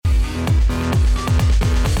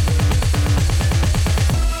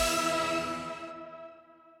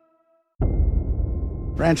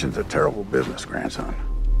Ranching's a terrible business, grandson.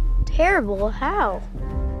 Terrible? How?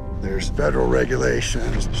 There's federal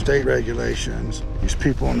regulations, state regulations, these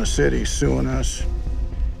people in the city suing us.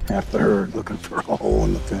 Half the herd looking for a hole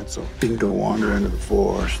in the fence so he can go wander into the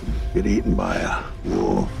forest and get eaten by a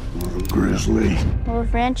wolf or a grizzly. Well,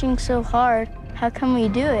 if ranching's so hard, how can we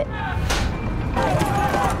do it?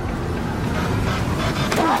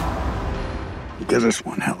 It gives us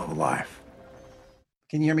one hell of a life.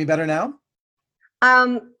 Can you hear me better now?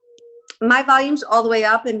 My volume's all the way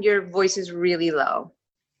up and your voice is really low.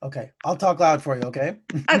 Okay, I'll talk loud for you, okay?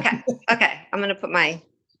 Okay. I'm going to put my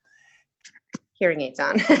hearing aids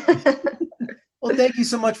on. Well, thank you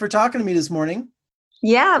so much for talking to me this morning.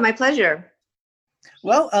 Yeah, my pleasure.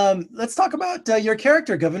 Well, let's talk about your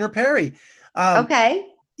character, Governor Perry. Okay.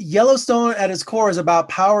 Yellowstone at its core is about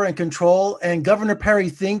power and control, and Governor Perry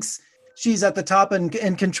thinks she's at the top and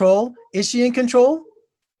in control. Is she in control?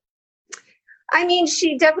 I mean,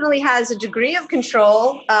 she definitely has a degree of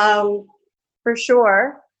control, for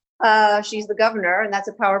sure. She's the governor, and that's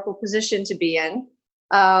a powerful position to be in.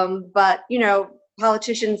 But, you know,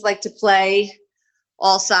 politicians like to play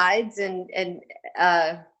all sides and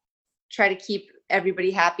try to keep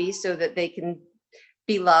everybody happy so that they can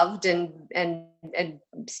be loved and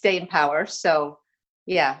stay in power. So,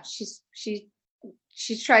 yeah,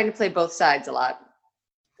 she's trying to play both sides a lot.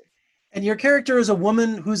 And your character is a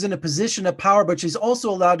woman who's in a position of power, but she's also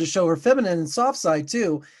allowed to show her feminine and soft side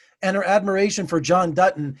too, and her admiration for John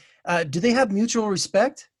Dutton. Do they have mutual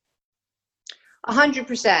respect?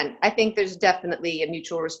 100%. I think there's definitely a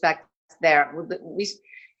mutual respect there.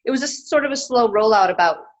 It was a sort of a slow rollout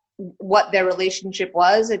about what their relationship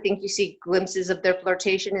was. I think you see glimpses of their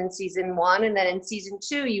flirtation in season 1, and then in season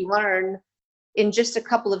 2, you learn in just a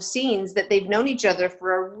couple of scenes that they've known each other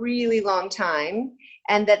for a really long time,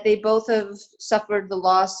 and that they both have suffered the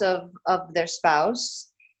loss of their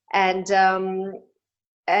spouse, and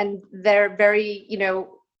they're very, you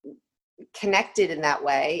know, connected in that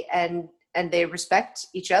way, and they respect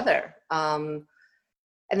each other, and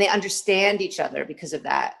they understand each other because of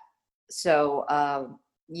that. So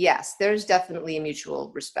yes, there's definitely a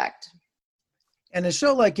mutual respect. And a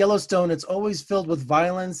show like Yellowstone, it's always filled with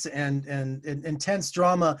violence and intense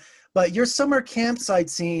drama. But your summer campsite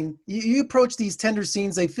scene, you approach these tender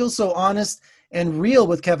scenes, they feel so honest and real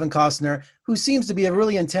with Kevin Costner, who seems to be a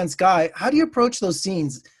really intense guy. How do you approach those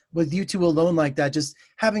scenes with you two alone like that, just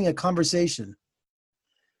having a conversation?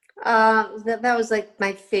 That was like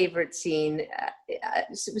my favorite scene.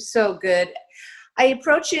 It was so good. I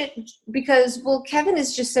approach it because, well, Kevin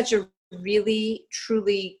is just such a really,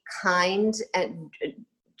 truly kind and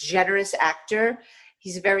generous actor.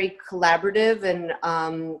 He's very collaborative,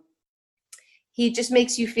 and he just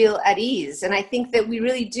makes you feel at ease. And I think that we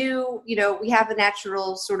really do, you know, we have a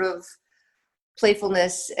natural sort of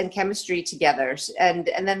playfulness and chemistry together. And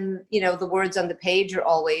then, you know, the words on the page are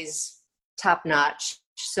always top notch.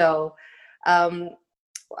 So I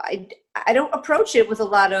don't approach it with a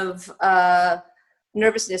lot of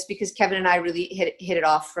nervousness, because Kevin and I really hit it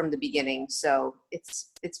off from the beginning. So it's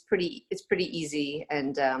pretty easy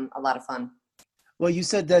and a lot of fun. Well, you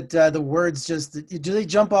said that the words just, do they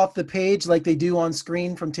jump off the page like they do on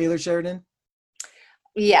screen from Taylor Sheridan?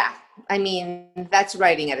 Yeah. I mean, that's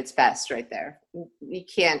writing at its best right there. You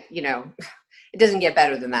can't, you know, it doesn't get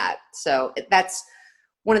better than that. So that's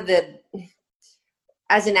one of the,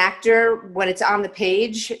 as an actor, when it's on the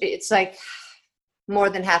page, it's like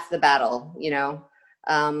more than half the battle, you know.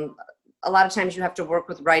 A lot of times you have to work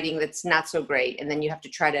with writing that's not so great, and then you have to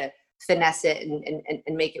try to finesse it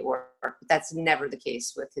and make it work. That's never the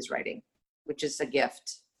case with his writing, which is a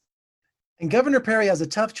gift. And Governor Perry has a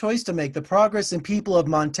tough choice to make: the progress and people of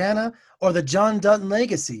Montana or the John Dutton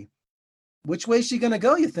legacy. Which way is she going to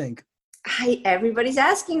go, you think? Everybody's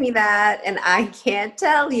asking me that, and I can't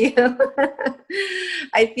tell you.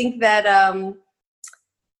 I think that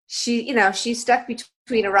she's stuck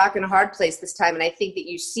between a rock and a hard place this time, and I think that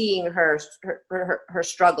you're seeing her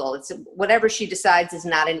struggle. It's whatever she decides is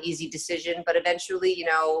not an easy decision, but eventually, you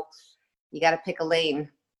know, you got to pick a lane.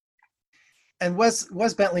 And Wes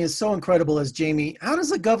Bentley is so incredible as Jamie. How does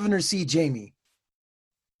the governor see Jamie?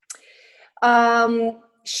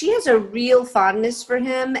 She has a real fondness for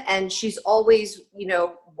him, and she's always, you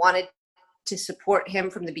know, wanted to support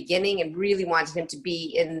him from the beginning and really wanted him to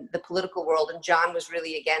be in the political world, and John was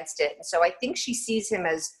really against it. And so I think she sees him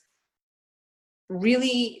as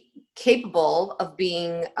really capable of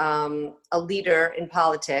being a leader in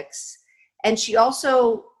politics. And she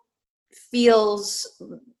also feels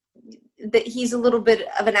that he's a little bit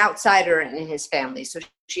of an outsider in his family. So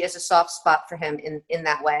she has a soft spot for him in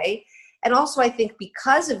that way. And also, I think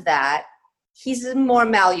because of that, he's more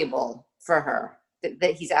malleable for her,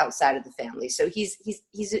 that he's outside of the family. So he's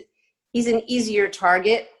an easier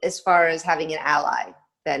target as far as having an ally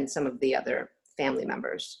than some of the other family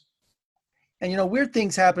members. And weird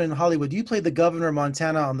things happen in Hollywood. You played the governor of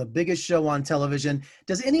Montana on the biggest show on television.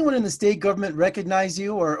 Does anyone in the state government recognize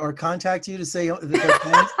you or contact you to say that they're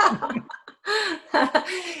fans?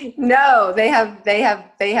 No, they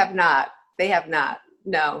have not.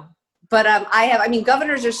 No. But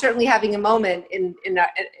governors are certainly having a moment in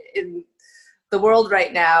the world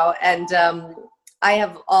right now, and I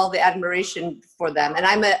have all the admiration for them. And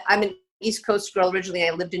I'm an East Coast girl originally.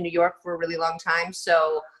 I lived in New York for a really long time,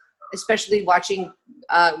 so especially watching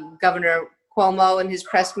Governor Cuomo and his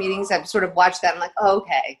press meetings, I've sort of watched that. I'm like, oh,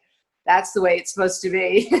 okay, that's the way it's supposed to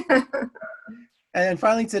be. And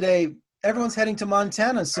finally today, everyone's heading to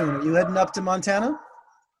Montana soon. Are you heading up to Montana?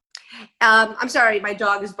 I'm sorry, my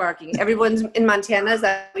dog is barking. Everyone's in Montana, is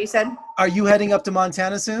that what you said? Are you heading up to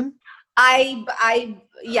Montana soon?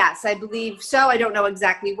 Yes, I believe so. I don't know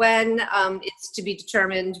exactly when. It's to be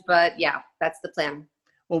determined, but yeah, that's the plan.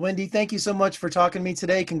 Well, Wendy, thank you so much for talking to me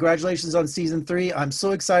today. Congratulations on season 3. I'm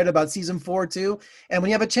so excited about season 4 too. And when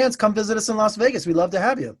you have a chance, come visit us in Las Vegas. We'd love to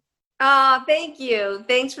have you. Thank you.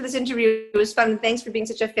 Thanks for this interview. It was fun. Thanks for being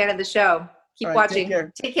such a fan of the show. Keep watching. Take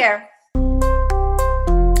care. Take care.